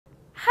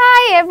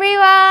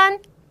everyone!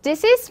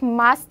 This is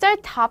Master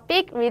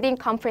Topic Reading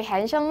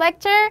Comprehension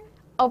Lecture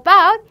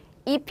about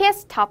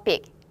EPS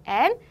topic.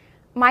 And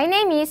my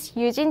name is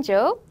Eugene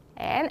Jo,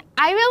 and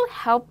I will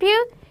help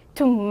you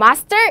to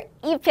master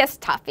EPS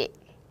topic.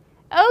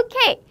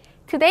 Okay,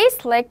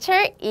 today's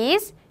lecture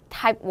is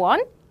Type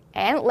 1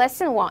 and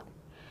Lesson 1.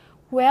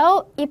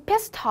 Well,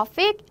 EPS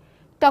topic,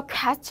 the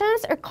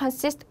questions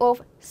consist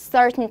of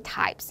certain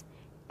types.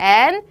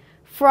 And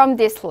from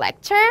this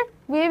lecture,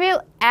 we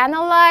will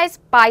analyze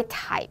by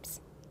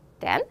types.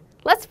 Then,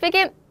 let's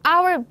begin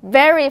our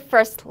very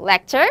first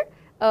lecture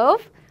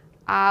of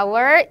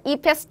our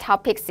EPS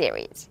topic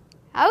series.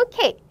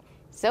 Okay,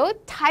 so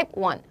type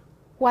 1.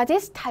 What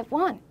is type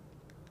 1?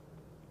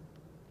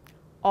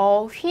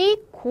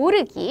 어휘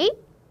고르기,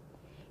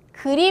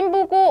 그림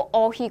보고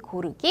어휘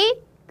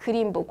고르기,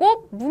 그림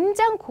보고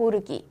문장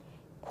고르기,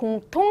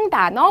 공통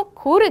단어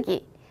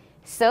고르기.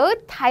 So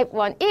type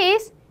 1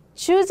 is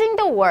choosing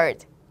the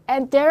word.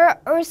 And there are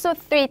also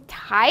 3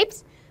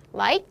 types,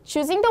 like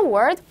choosing the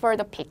word for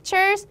the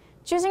pictures,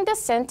 choosing the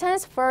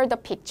sentence for the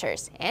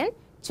pictures, and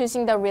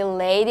choosing the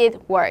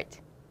related word.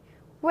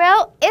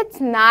 Well,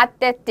 it's not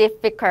that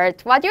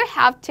difficult. What you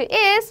have to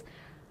is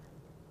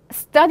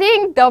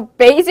studying the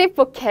basic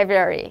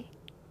vocabulary.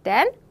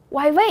 Then,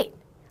 why wait?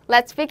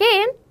 Let's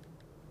begin.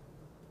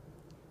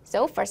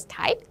 So first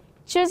type,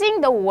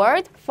 choosing the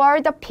word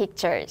for the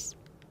pictures.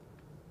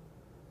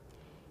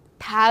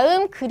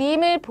 다음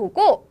그림을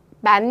보고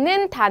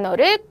맞는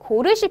단어를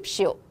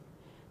고르십시오.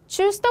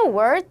 Choose the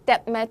word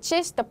that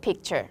matches the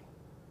picture.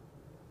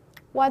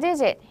 What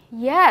is it?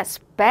 Yes,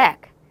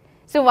 bag.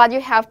 So what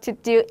you have to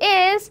do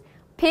is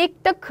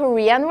pick the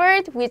Korean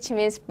word which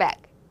means bag.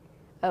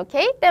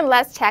 Okay, then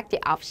let's check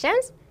the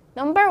options.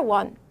 Number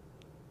 1,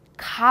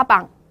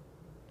 가방,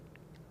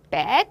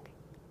 bag.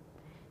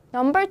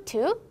 Number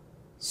 2,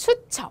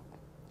 수첩,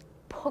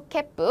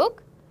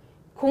 pocketbook,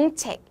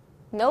 공책,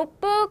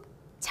 notebook,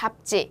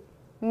 잡지,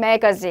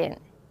 magazine.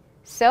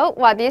 So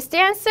what is the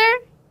answer?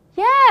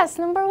 Yes,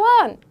 number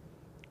 1,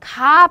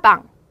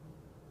 가방.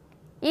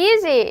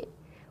 Easy.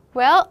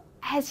 Well,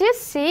 as you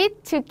see,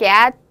 to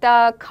get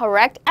the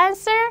correct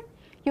answer,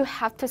 you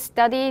have to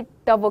study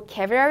the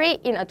vocabulary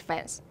in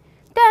advance.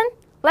 Then,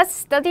 let's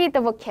study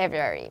the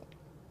vocabulary.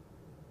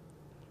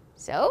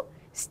 So,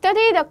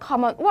 study the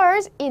common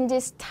words in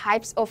these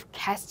types of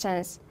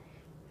questions.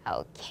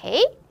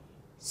 Okay,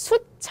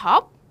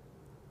 수첩,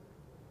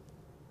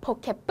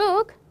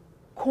 pocketbook,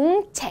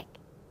 공책,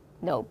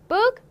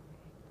 notebook,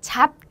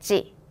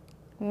 잡지,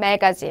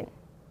 magazine.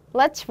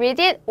 Let's read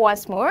it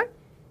once more.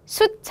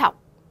 수첩,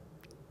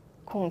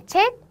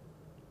 공책,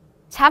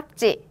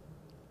 잡지.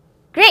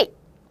 Great!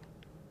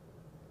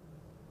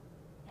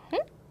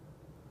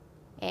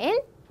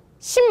 And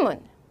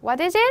신문. What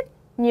is it?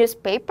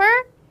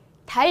 Newspaper,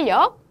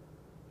 달력,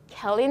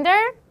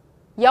 calendar,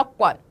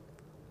 여권,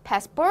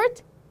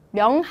 passport,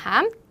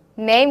 명함,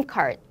 name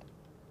card.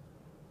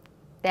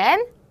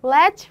 Then,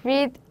 let's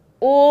read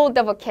all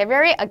the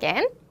vocabulary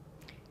again.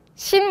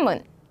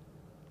 신문,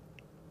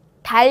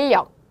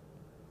 달력,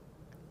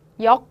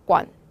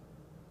 여권,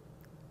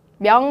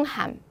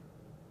 명함.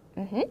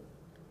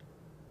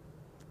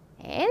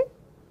 And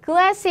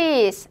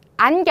glasses,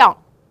 안경,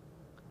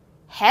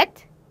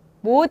 hat,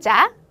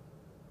 모자,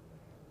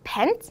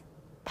 pants,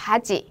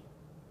 바지,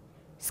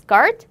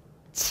 skirt,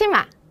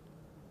 치마.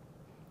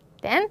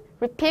 Then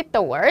repeat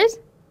the words.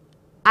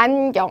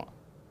 안경,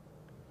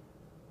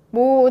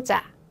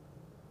 모자,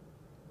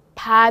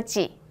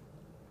 바지,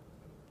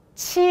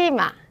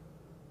 치마.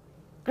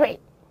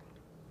 Great.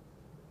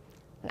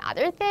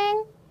 Another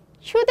thing,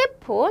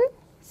 휴대폰,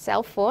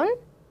 cell phone,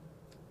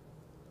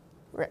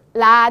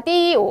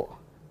 라디오,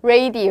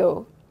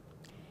 radio,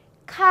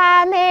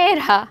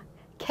 카메라,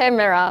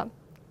 camera,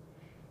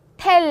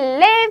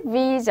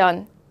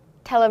 television,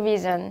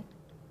 television.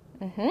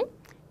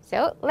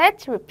 So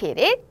let's repeat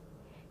it.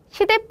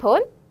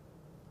 휴대폰,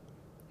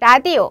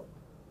 라디오,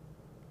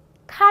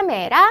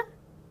 카메라,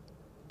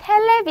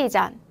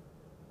 television.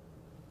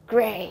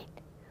 Great.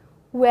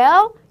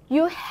 Well,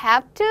 you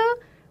have to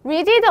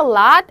read it a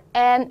lot,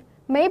 and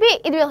maybe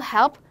it will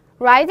help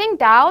writing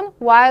down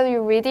while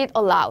you read it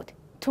aloud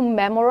to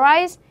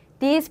memorize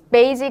these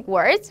basic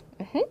words.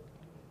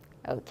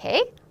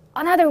 Okay,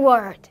 another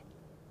word.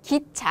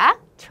 기차,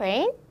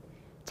 train,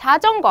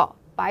 자전거,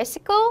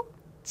 bicycle,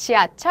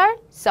 지하철,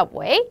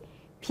 subway,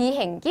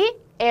 비행기,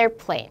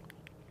 airplane.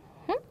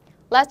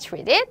 Let's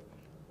read it.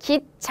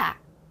 기차,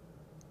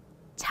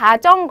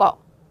 자전거,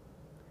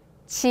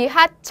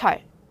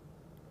 지하철,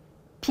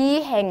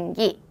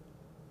 비행기.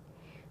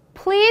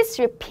 Please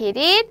repeat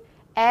it,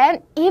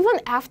 and even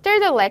after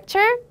the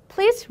lecture,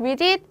 please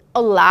read it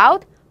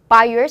aloud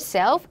by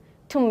yourself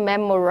to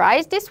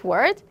memorize this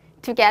word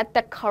to get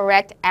the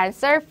correct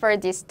answer for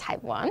this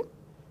type 1.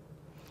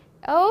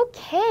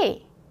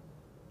 Okay.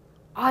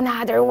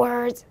 Another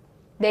word.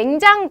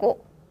 냉장고,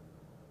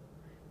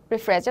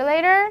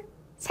 refrigerator,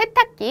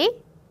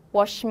 세탁기,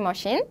 washing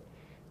machine,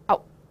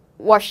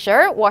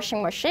 washer,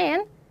 washing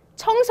machine,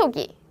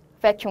 청소기,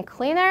 vacuum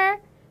cleaner,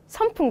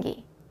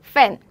 선풍기,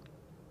 fan.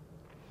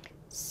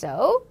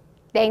 So,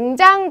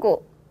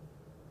 냉장고,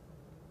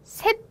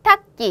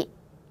 세탁기,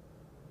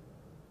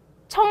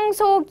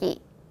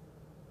 청소기,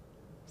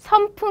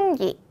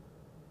 선풍기.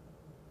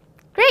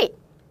 Great!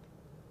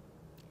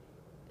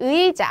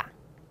 의자,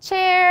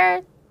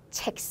 chair,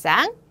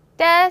 책상,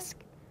 desk,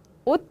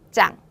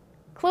 옷장,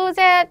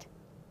 closet,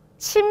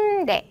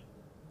 침대,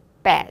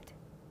 bed.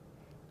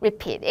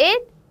 Repeat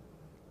it.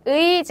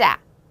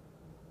 의자,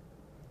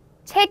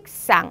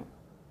 책상,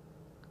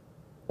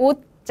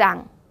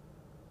 옷장,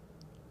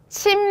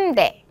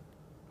 침대.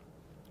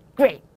 Great.